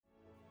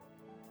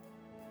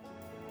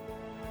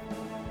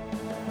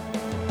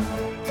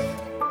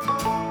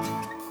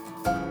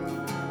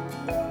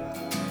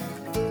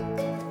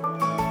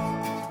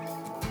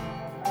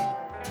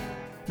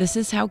This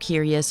is How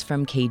Curious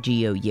from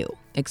KGOU,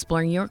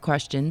 exploring your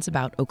questions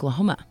about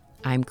Oklahoma.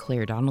 I'm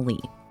Claire Donnelly.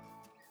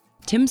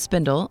 Tim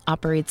Spindle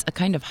operates a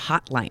kind of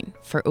hotline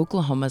for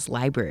Oklahoma's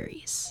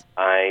libraries.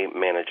 I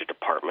manage a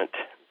department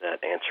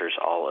that answers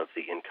all of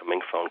the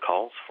incoming phone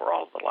calls for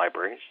all of the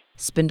libraries.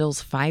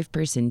 Spindle's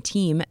 5-person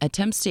team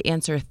attempts to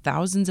answer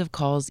thousands of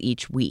calls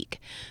each week,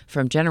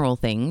 from general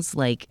things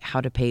like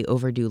how to pay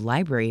overdue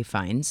library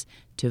fines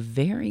to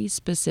very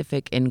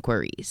specific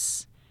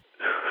inquiries.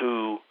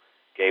 Who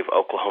gave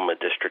Oklahoma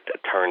district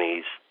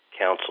attorneys'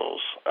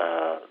 councils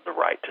the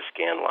right to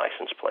scan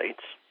license plates?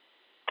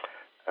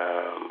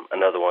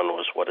 Another one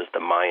was, what is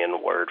the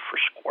Mayan word for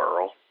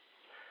squirrel?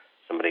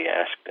 Somebody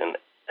asked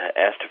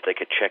if they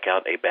could check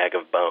out a bag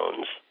of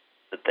bones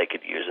that they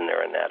could use in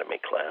their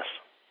anatomy class.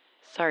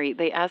 Sorry,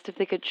 they asked if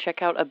they could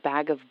check out a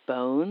bag of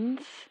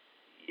bones?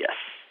 Yes.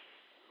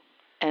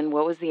 And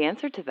what was the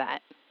answer to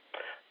that?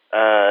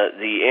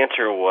 The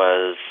answer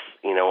was,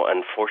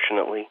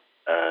 unfortunately,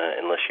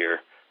 unless you're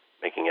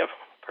making a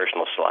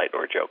personal slight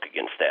or joke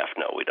against staff,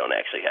 no, we don't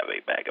actually have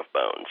a bag of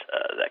bones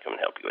that can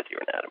help you with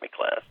your anatomy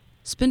class.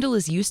 Spindle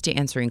is used to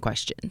answering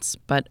questions,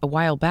 but a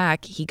while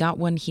back, he got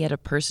one he had a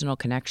personal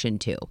connection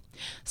to.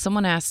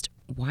 Someone asked,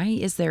 why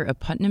is there a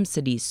Putnam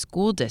City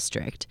school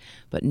district,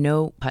 but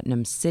no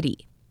Putnam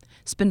City?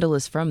 Spindle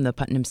is from the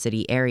Putnam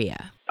City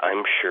area.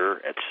 I'm sure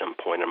at some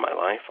point in my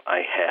life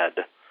I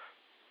had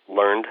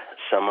learned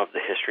some of the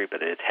history,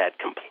 but it had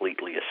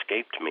completely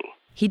escaped me.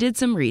 He did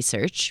some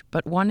research,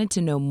 but wanted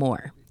to know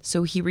more,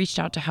 so he reached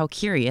out to How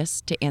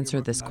Curious to answer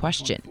this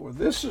question.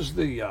 This is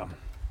the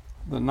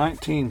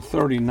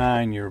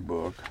 1939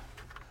 yearbook.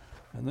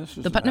 And this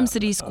is the Putnam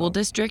City School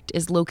District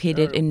is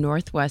located in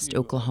northwest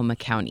Oklahoma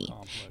County.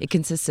 It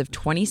consists of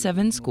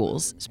 27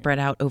 schools spread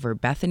out over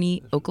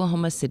Bethany,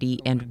 Oklahoma City,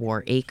 and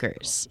War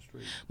Acres.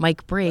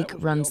 Mike Brake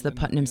runs the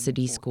Putnam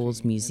City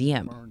Schools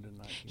Museum.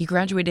 He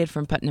graduated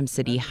from Putnam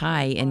City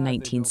High in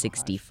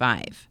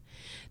 1965.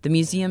 The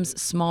museum's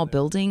small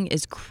building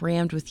is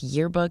crammed with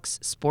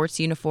yearbooks, sports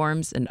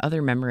uniforms, and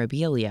other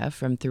memorabilia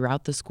from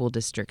throughout the school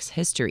district's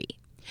history.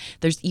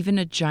 There's even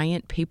a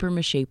giant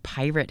papier-mâché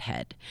pirate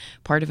head,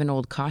 part of an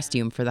old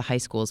costume for the high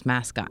school's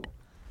mascot.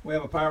 We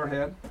have a pirate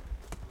head.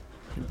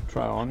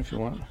 Try on if you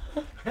want.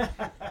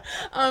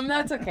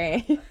 That's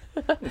okay.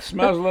 It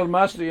smells a little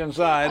musty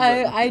inside.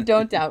 I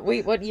don't doubt.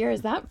 Wait, what year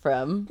is that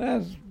from?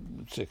 That's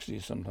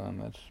 60s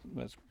sometime.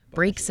 That's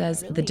Brake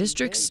says the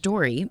district's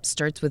story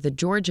starts with a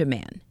Georgia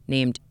man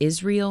named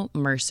Israel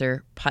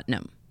Mercer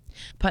Putnam.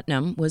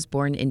 Putnam was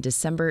born in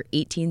December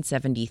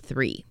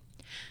 1873.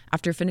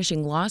 After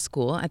finishing law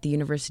school at the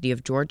University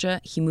of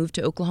Georgia, he moved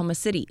to Oklahoma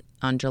City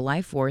on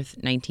July 4th,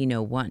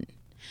 1901.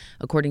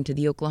 According to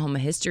the Oklahoma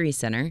History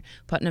Center,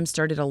 Putnam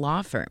started a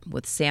law firm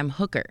with Sam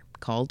Hooker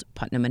called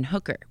Putnam and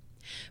Hooker.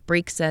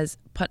 Brake says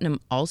Putnam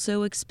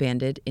also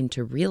expanded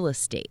into real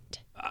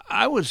estate.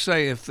 I would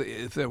say if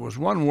there was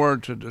one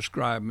word to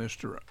describe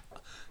Mr.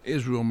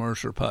 Israel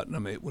Mercer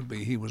Putnam, it would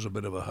be he was a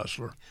bit of a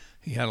hustler.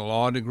 He had a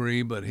law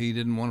degree, but he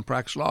didn't want to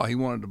practice law. He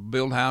wanted to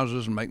build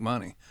houses and make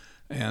money.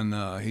 And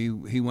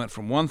he went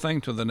from one thing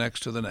to the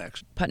next to the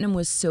next. Putnam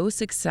was so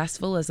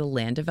successful as a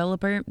land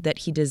developer that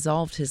he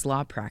dissolved his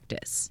law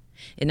practice.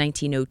 In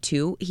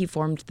 1902, he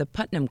formed the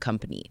Putnam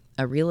Company,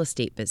 a real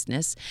estate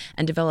business,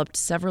 and developed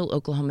several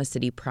Oklahoma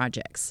City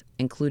projects,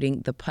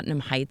 including the Putnam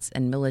Heights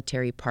and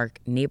Military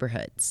Park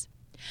neighborhoods.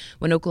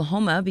 When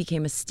Oklahoma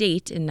became a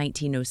state in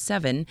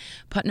 1907,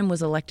 Putnam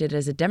was elected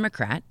as a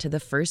Democrat to the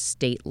first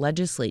state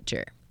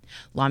legislature.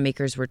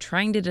 Lawmakers were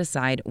trying to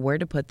decide where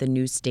to put the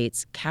new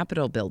state's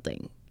Capitol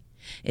building.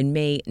 In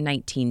May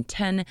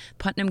 1910,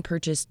 Putnam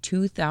purchased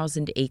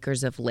 2,000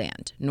 acres of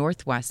land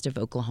northwest of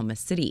Oklahoma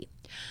City.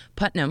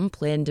 Putnam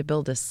planned to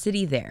build a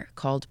city there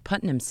called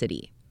Putnam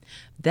City.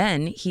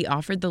 Then he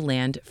offered the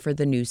land for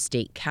the new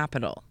state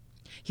capitol.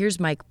 Here's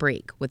Mike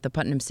Brake with the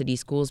Putnam City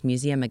Schools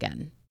Museum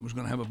again. It was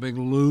going to have a big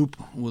loop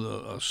with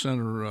a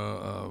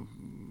center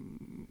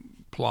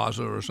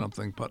plaza or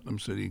something, Putnam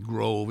City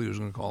Grove, he was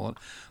going to call it.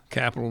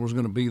 Capitol was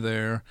going to be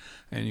there,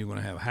 and you're going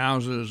to have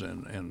houses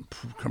and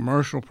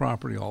commercial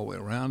property all the way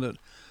around it.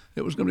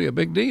 It was going to be a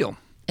big deal.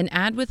 An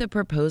ad with a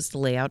proposed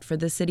layout for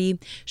the city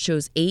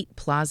shows 8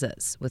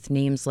 plazas with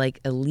names like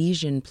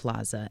Elysian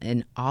Plaza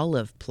and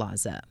Olive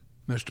Plaza.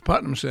 Mr.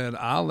 Putnam said,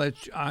 I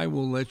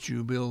will let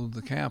you build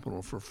the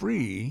Capitol for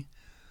free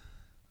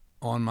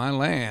on my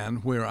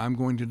land where I'm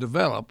going to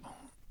develop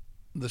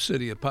the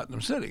city of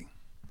Putnam City.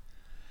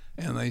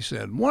 And they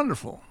said,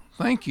 wonderful,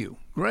 thank you,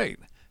 great.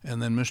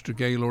 And then Mr.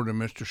 Gaylord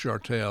and Mr.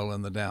 Chartel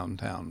and the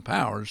downtown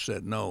powers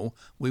said, no,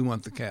 we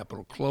want the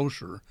Capitol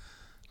closer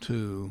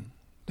to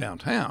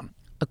downtown.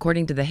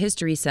 According to the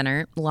History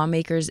Center,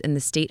 lawmakers in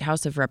the State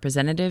House of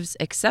Representatives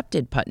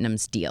accepted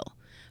Putnam's deal,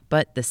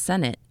 but the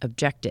Senate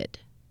objected.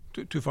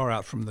 Too far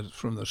out from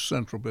the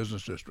central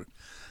business district.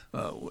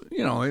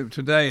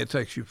 Today it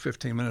takes you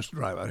 15 minutes to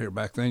drive out here.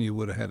 Back then you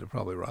would have had to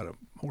probably ride a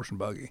horse and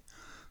buggy.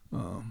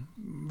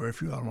 Very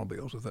few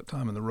automobiles at that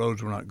time, and the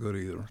roads were not good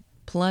either.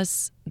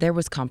 Plus, there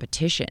was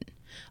competition.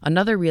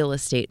 Another real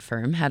estate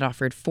firm had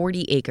offered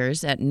 40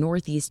 acres at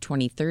Northeast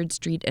 23rd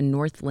Street and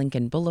North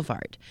Lincoln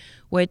Boulevard,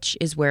 which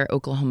is where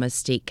Oklahoma's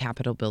state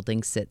capitol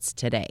building sits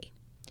today.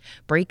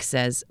 Brake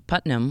says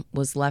Putnam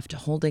was left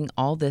holding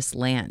all this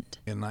land.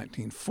 In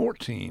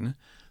 1914,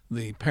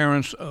 the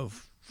parents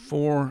of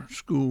four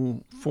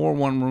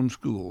one-room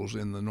schools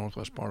in the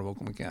northwest part of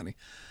Oklahoma County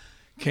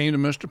came to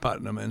Mr.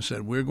 Putnam and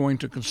said, we're going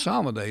to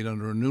consolidate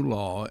under a new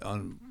law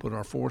and put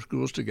our four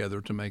schools together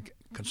to make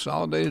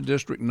Consolidated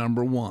District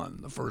number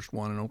 1, the first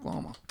one in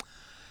Oklahoma.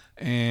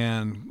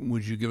 And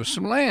would you give us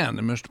some land?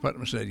 And Mr.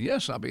 Putnam said,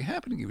 yes, I'll be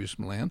happy to give you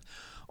some land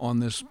on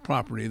this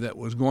property that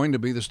was going to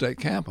be the state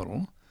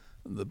capitol,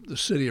 the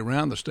city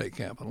around the state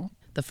capitol.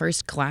 The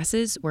first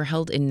classes were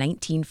held in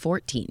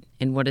 1914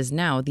 in what is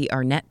now the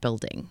Arnett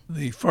Building.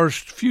 The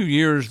first few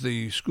years,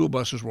 the school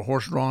buses were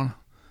horse-drawn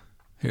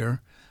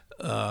here.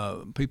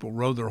 People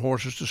rode their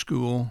horses to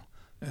school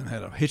and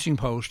had a hitching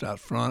post out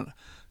front.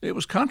 It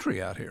was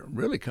country out here,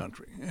 really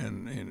country,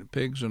 and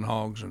pigs and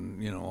hogs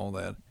and, all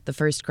that. The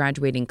first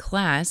graduating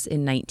class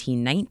in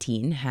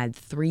 1919 had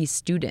 3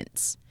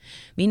 students.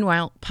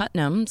 Meanwhile,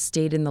 Putnam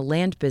stayed in the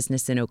land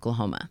business in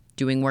Oklahoma,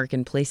 doing work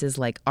in places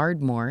like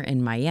Ardmore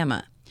and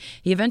Miami.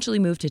 He eventually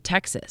moved to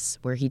Texas,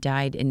 where he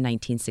died in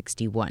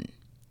 1961.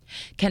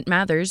 Kent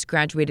Mathers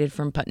graduated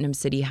from Putnam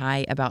City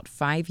High about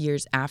 5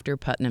 years after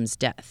Putnam's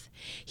death.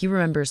 He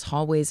remembers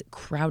hallways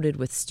crowded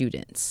with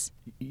students.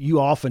 You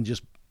often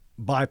just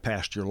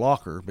bypassed your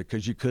locker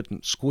because you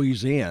couldn't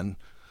squeeze in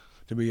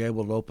to be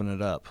able to open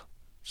it up.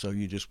 So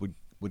you just would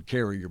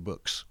carry your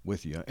books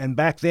with you. And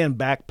back then,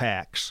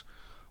 backpacks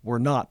were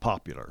not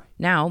popular.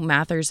 Now,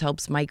 Mathers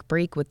helps Mike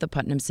Brake with the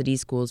Putnam City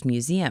Schools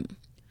Museum.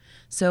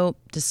 So,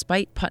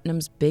 despite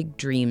Putnam's big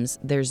dreams,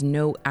 there's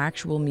no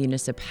actual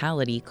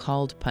municipality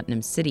called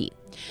Putnam City.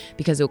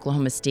 Because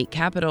Oklahoma's state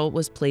capital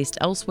was placed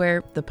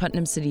elsewhere, the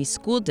Putnam City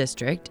School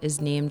District is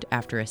named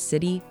after a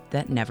city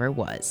that never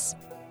was.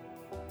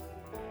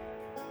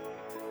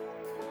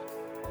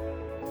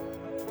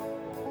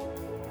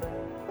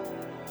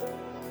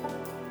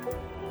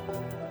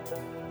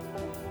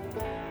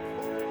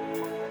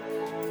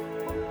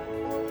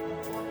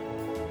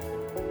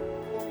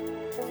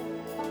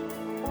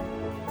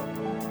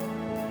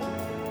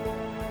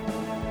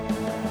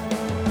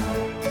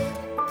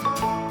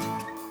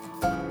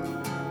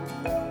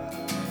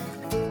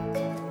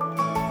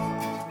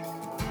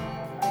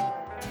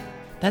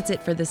 That's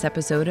it for this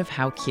episode of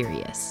How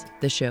Curious.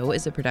 The show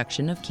is a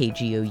production of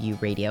KGOU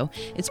Radio.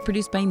 It's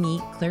produced by me,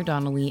 Claire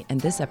Donnelly,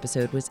 and this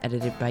episode was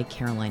edited by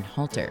Caroline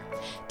Halter.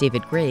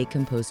 David Gray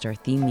composed our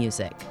theme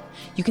music.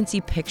 You can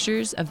see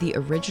pictures of the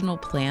original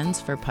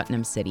plans for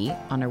Putnam City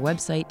on our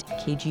website,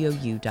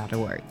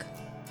 kgou.org.